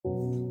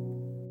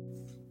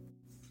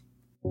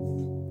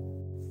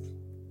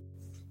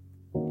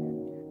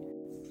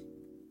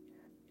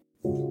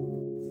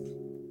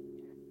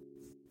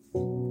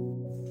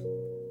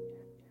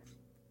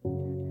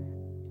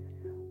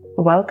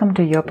welcome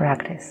to your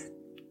practice.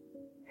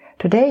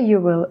 Today you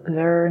will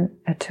learn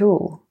a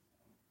tool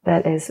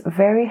that is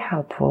very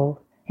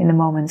helpful in the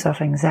moments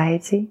of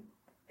anxiety,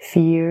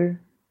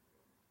 fear,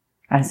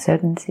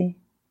 uncertainty.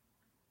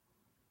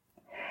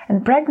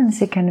 And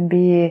pregnancy can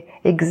be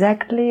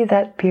exactly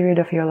that period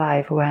of your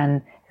life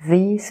when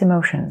these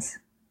emotions,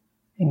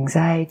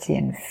 anxiety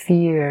and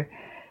fear,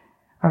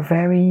 are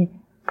very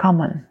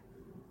common.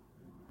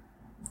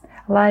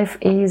 Life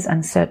is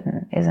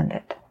uncertain, isn't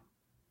it?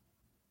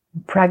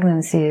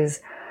 Pregnancy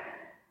is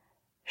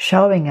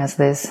showing us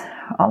this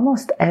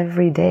almost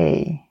every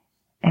day,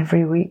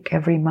 every week,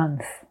 every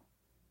month.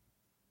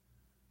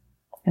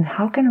 And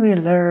how can we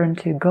learn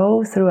to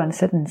go through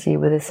uncertainty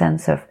with a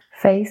sense of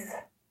faith,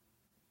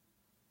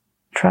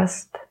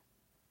 trust,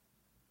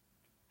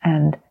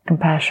 and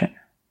compassion?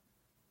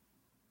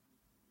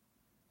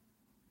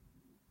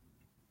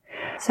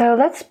 So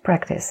let's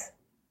practice.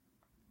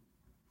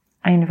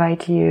 I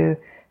invite you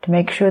to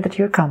make sure that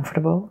you're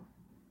comfortable.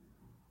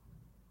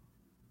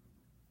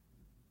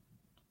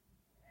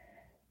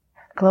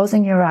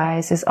 Closing your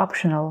eyes is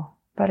optional,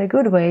 but a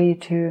good way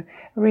to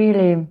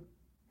really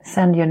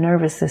send your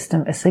nervous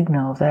system a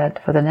signal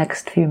that for the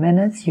next few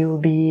minutes you'll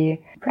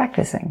be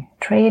practicing,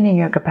 training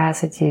your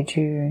capacity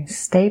to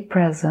stay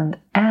present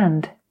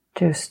and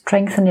to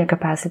strengthen your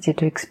capacity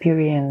to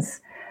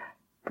experience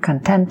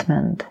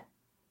contentment,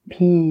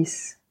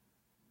 peace,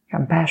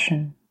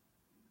 compassion.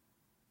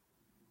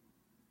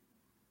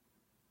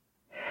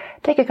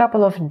 Take a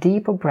couple of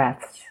deeper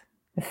breaths.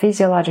 The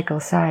physiological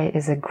sigh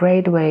is a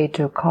great way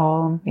to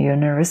calm your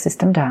nervous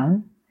system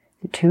down.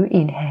 2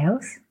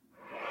 inhales.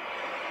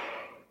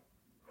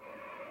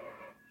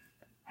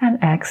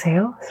 And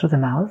exhale through the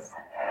mouth.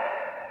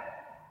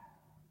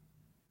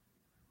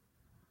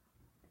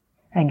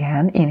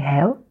 Again,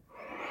 inhale.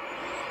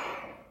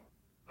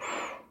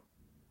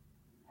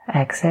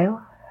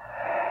 Exhale.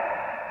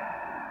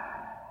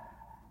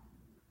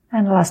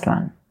 And last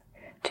one.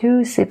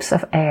 2 sips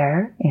of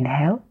air.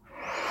 Inhale.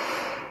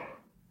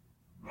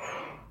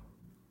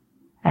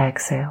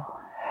 Exhale.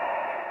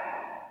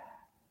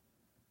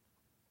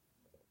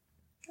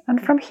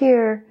 And from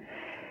here,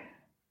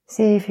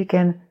 see if you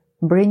can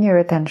bring your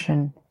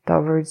attention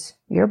towards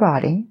your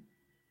body,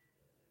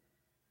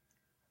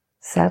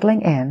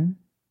 settling in.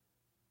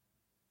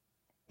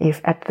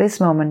 If at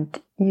this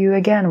moment you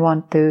again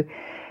want to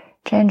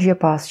change your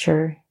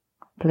posture,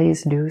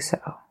 please do so.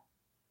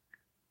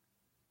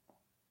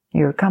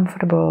 You're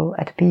comfortable,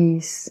 at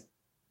peace.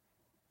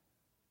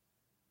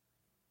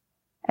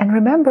 And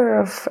remember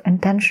of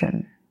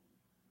intention.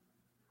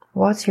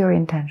 What's your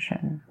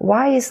intention?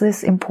 Why is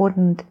this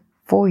important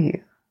for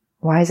you?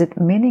 Why is it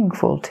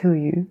meaningful to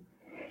you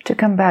to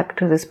come back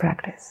to this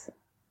practice?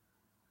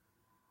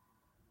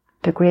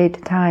 To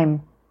create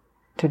time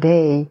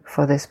today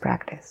for this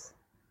practice.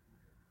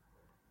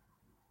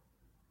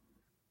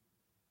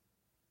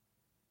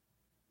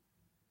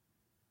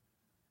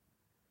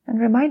 And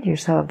remind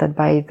yourself that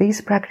by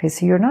this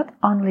practice, you're not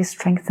only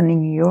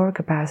strengthening your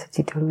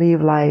capacity to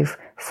live life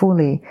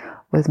fully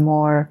with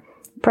more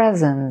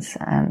presence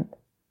and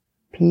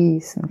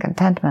peace and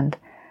contentment,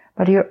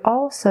 but you're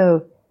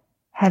also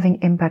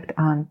having impact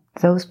on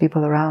those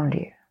people around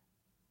you.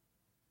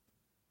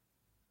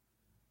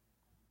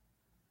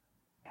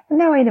 And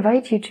now I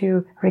invite you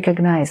to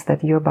recognize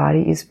that your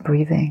body is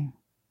breathing.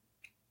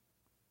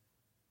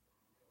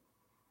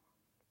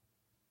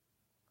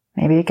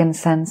 Maybe you can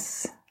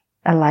sense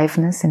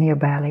aliveness in your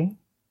belly,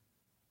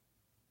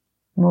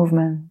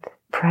 movement,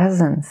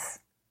 presence.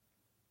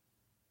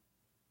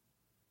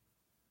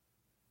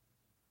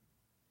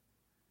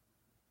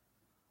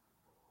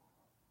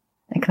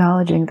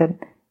 Acknowledging that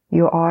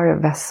you are a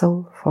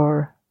vessel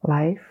for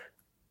life.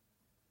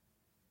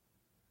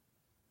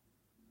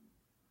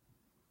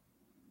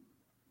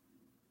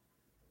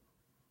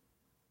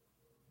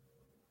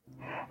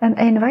 And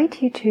I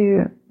invite you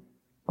to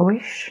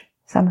wish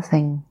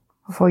something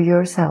for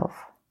yourself.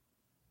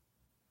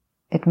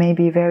 It may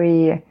be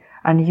very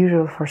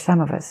unusual for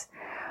some of us,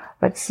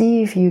 but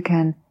see if you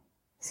can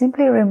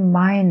simply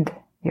remind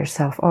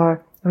yourself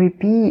or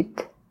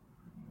repeat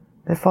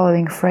the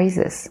following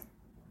phrases.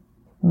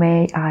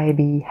 May I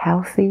be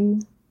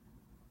healthy.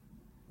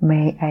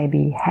 May I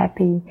be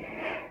happy.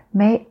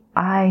 May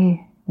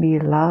I be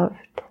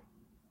loved.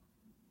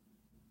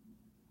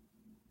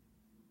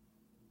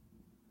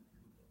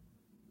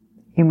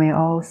 You may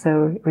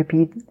also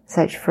repeat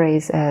such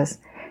phrase as,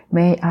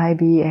 may I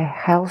be a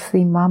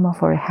healthy mama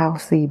for a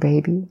healthy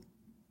baby.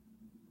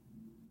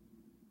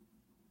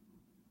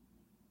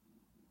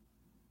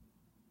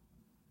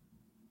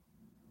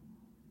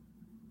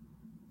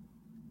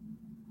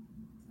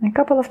 A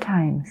couple of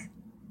times,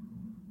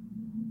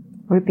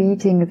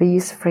 repeating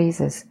these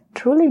phrases,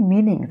 truly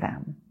meaning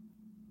them.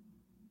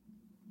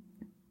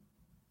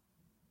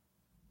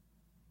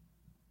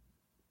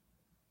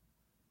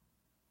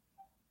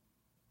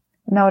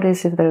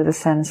 Notice if there's a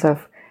sense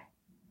of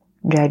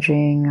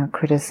judging or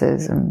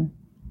criticism,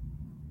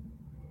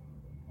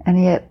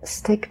 and yet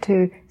stick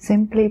to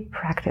simply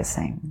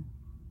practicing.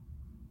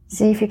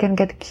 See if you can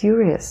get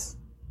curious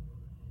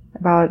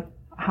about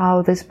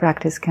how this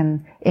practice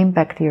can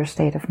impact your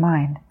state of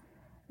mind.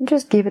 And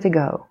just give it a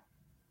go.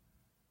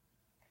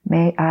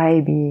 May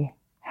I be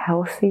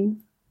healthy,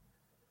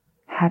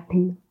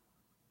 happy,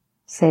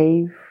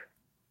 safe.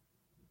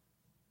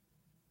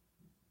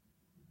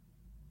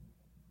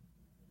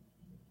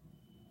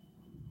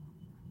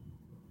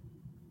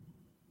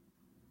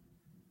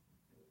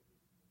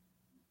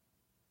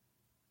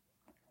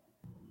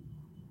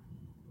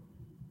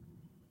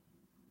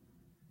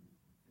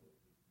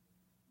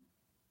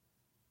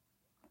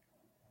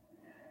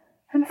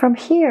 And from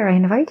here, I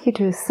invite you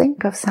to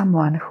think of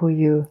someone who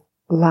you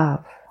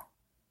love,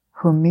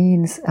 who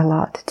means a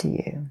lot to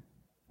you.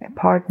 A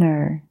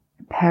partner,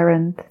 a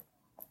parent,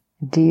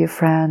 a dear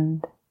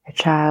friend, a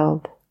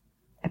child,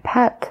 a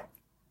pet.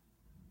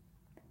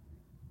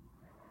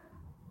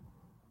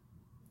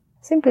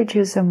 Simply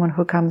choose someone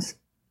who comes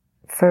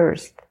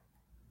first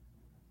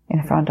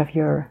in front of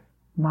your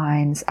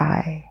mind's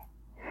eye.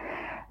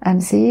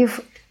 And see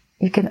if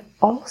you can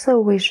also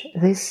wish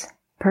this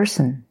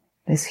person,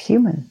 this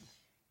human,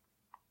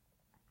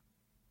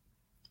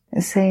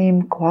 the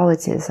same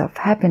qualities of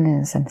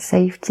happiness and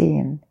safety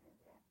and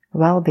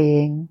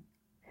well-being.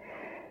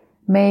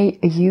 May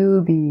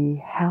you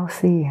be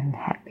healthy and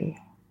happy.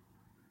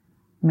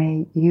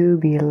 May you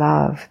be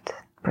loved,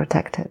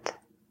 protected.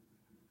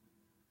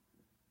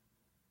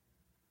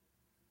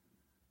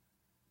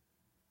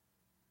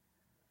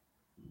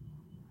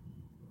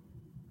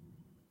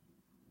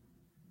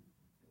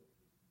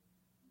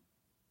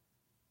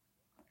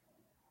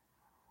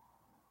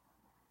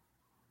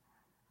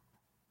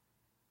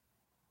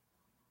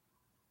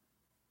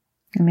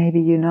 And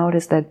maybe you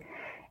notice that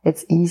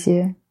it's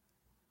easier.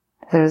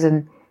 There's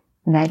a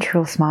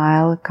natural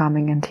smile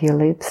coming into your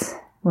lips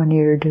when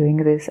you're doing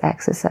this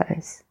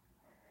exercise.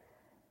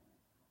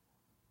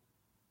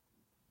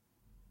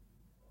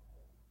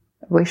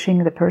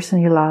 Wishing the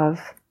person you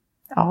love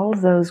all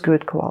of those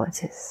good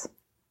qualities.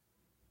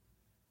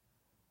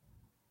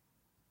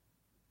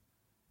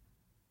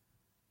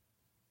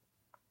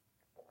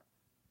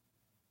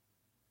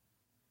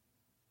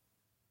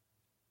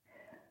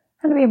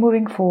 And we're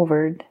moving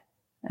forward,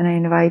 and I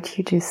invite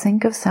you to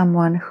think of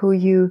someone who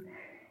you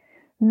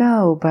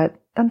know but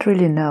don't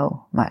really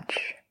know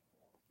much.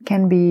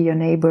 Can be your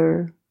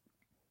neighbor,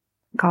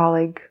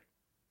 colleague,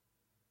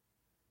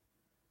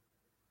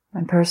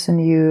 a person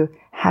you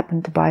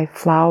happen to buy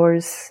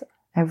flowers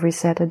every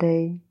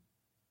Saturday.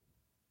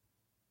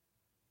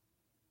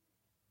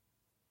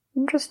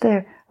 Just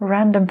a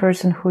random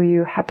person who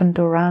you happen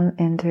to run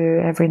into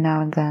every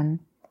now and then.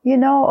 You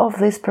know of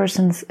this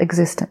person's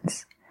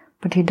existence,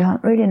 but you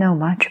don't really know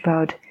much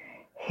about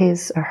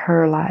his or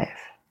her life.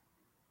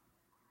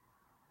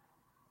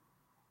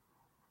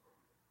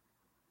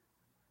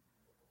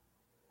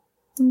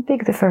 And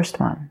pick the first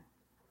one.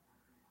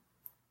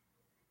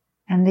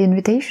 And the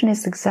invitation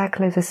is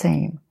exactly the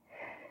same.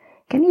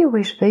 Can you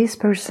wish this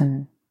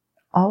person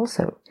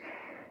also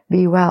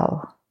be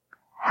well,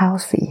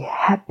 healthy,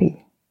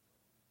 happy,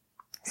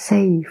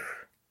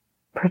 safe,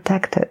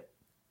 protected,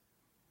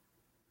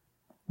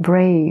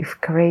 brave,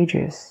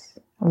 courageous,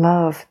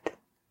 loved?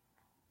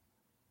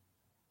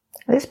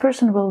 This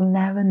person will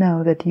never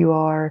know that you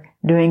are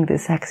doing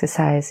this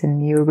exercise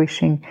and you're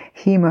wishing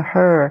him or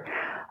her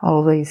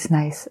all these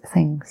nice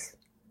things.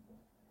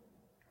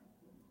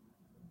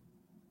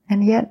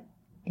 And yet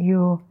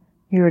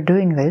you're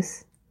doing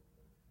this,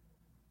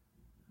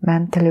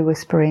 mentally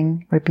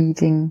whispering,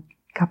 repeating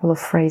a couple of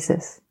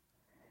phrases.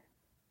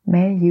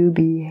 May you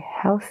be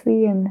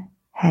healthy and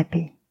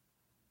happy.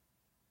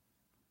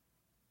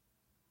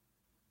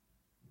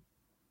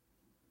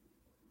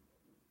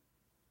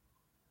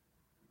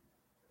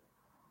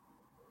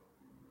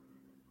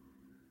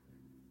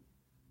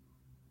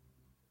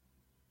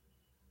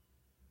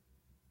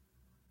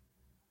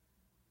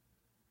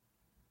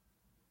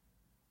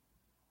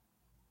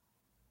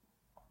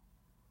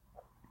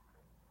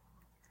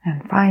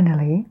 And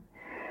finally,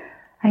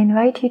 I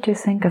invite you to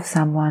think of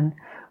someone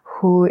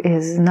who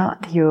is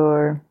not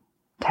your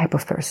type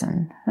of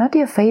person, not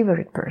your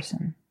favorite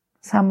person,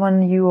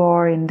 someone you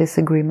are in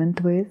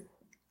disagreement with,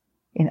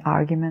 in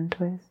argument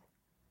with.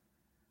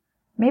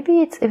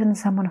 Maybe it's even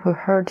someone who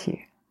hurt you.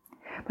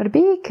 But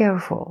be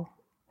careful,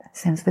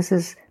 since this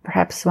is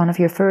perhaps one of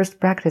your first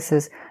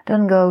practices.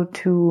 Don't go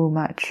too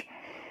much.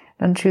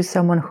 Don't choose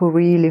someone who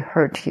really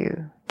hurt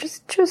you.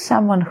 Just choose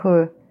someone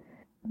who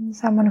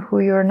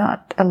you're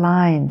not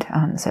aligned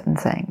on certain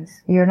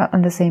things. You're not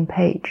on the same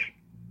page.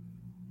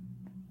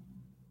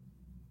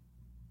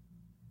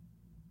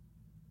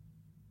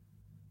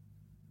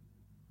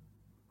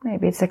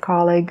 Maybe it's a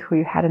colleague who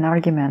you had an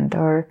argument,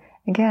 or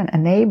again, a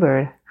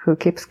neighbor who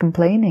keeps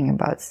complaining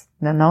about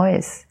the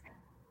noise.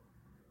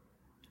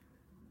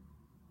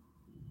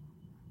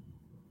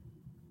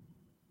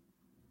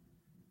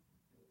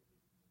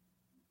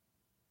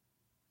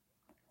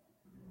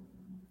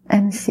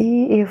 And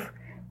see if,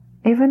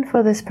 even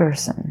for this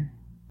person,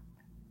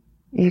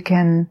 you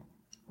can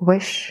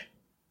wish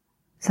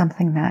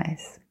something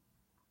nice.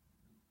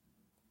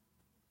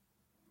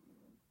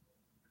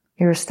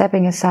 You're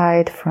stepping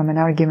aside from an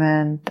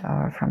argument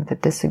or from the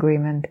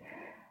disagreement,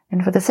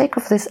 and for the sake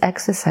of this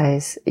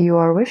exercise, you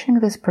are wishing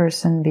this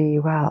person be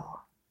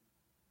well,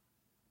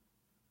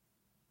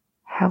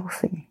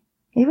 healthy,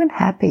 even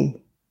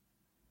happy.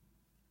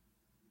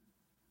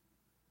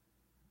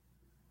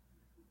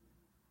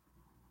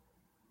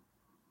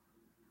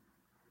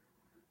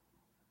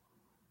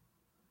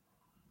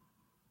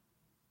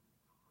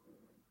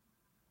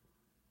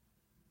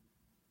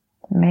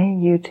 May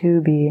you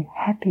too be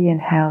happy and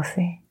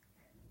healthy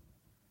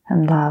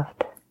and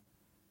loved.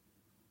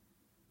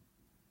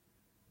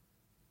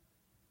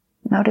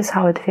 Notice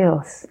how it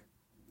feels.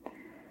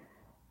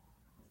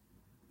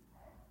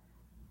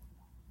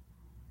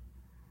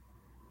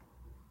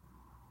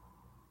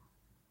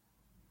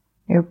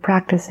 You're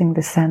practicing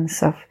the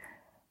sense of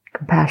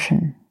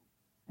compassion,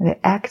 the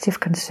active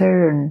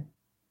concern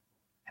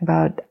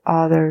about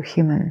other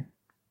human.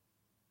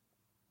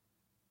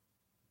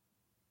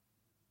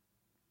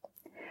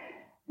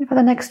 And for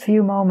the next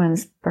few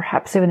moments,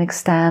 perhaps even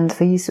extend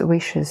these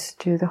wishes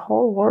to the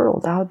whole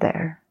world out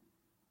there,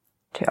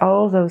 to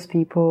all those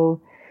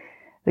people,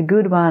 the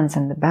good ones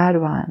and the bad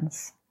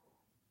ones,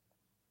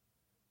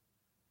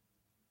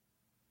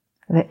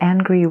 the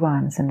angry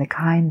ones and the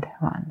kind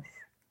ones,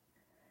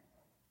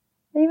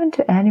 even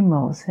to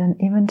animals and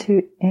even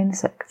to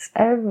insects,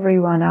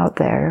 everyone out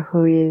there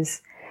who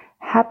has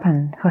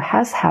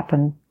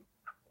happened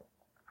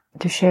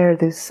to share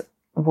this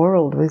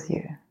world with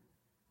you.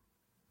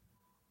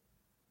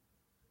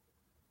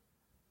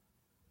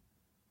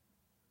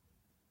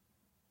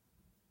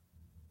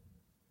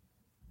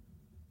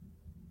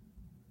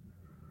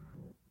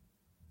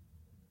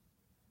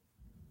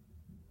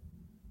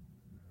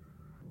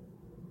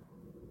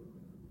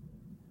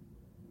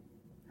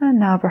 And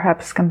now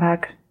perhaps come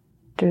back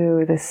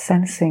to the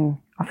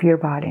sensing of your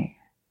body.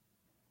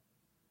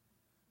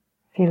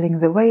 Feeling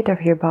the weight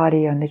of your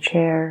body on the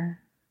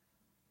chair.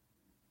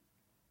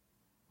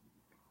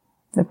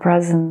 The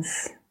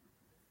presence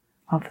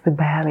of the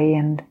belly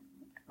and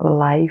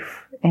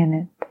life in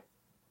it.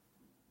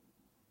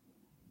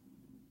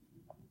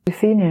 To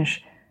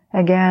finish,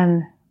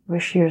 again,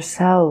 wish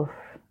yourself,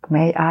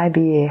 may I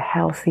be a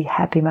healthy,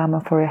 happy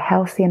mama for a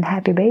healthy and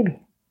happy baby.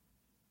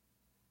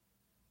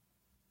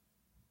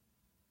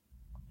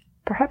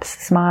 Perhaps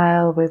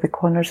smile with the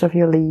corners of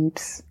your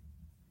lips.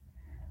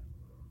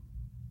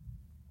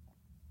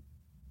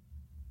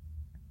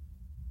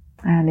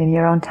 And in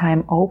your own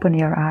time, open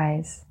your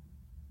eyes.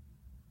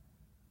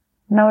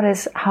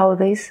 Notice how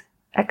this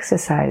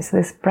exercise,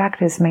 this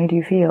practice made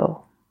you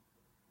feel.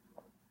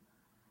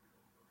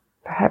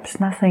 Perhaps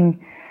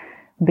nothing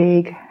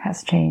big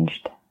has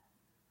changed,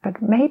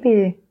 but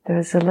maybe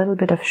there's a little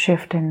bit of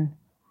shift in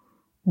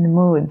the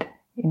mood,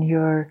 in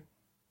your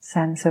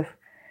sense of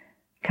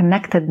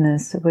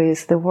connectedness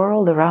with the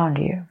world around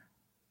you.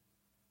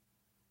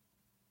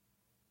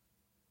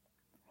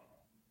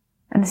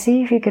 And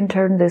see if you can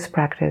turn this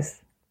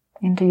practice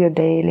into your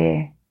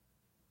daily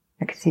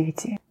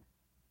activity.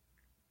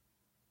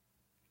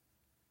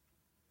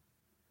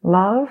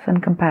 Love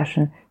and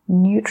compassion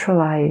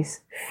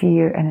neutralize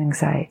fear and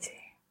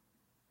anxiety.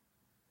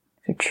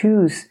 So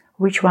choose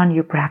which one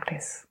you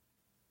practice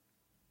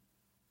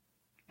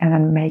and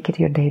then make it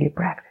your daily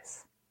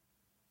practice.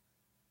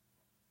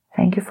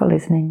 Thank you for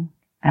listening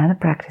and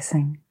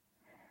practicing,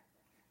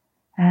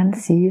 and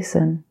see you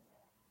soon.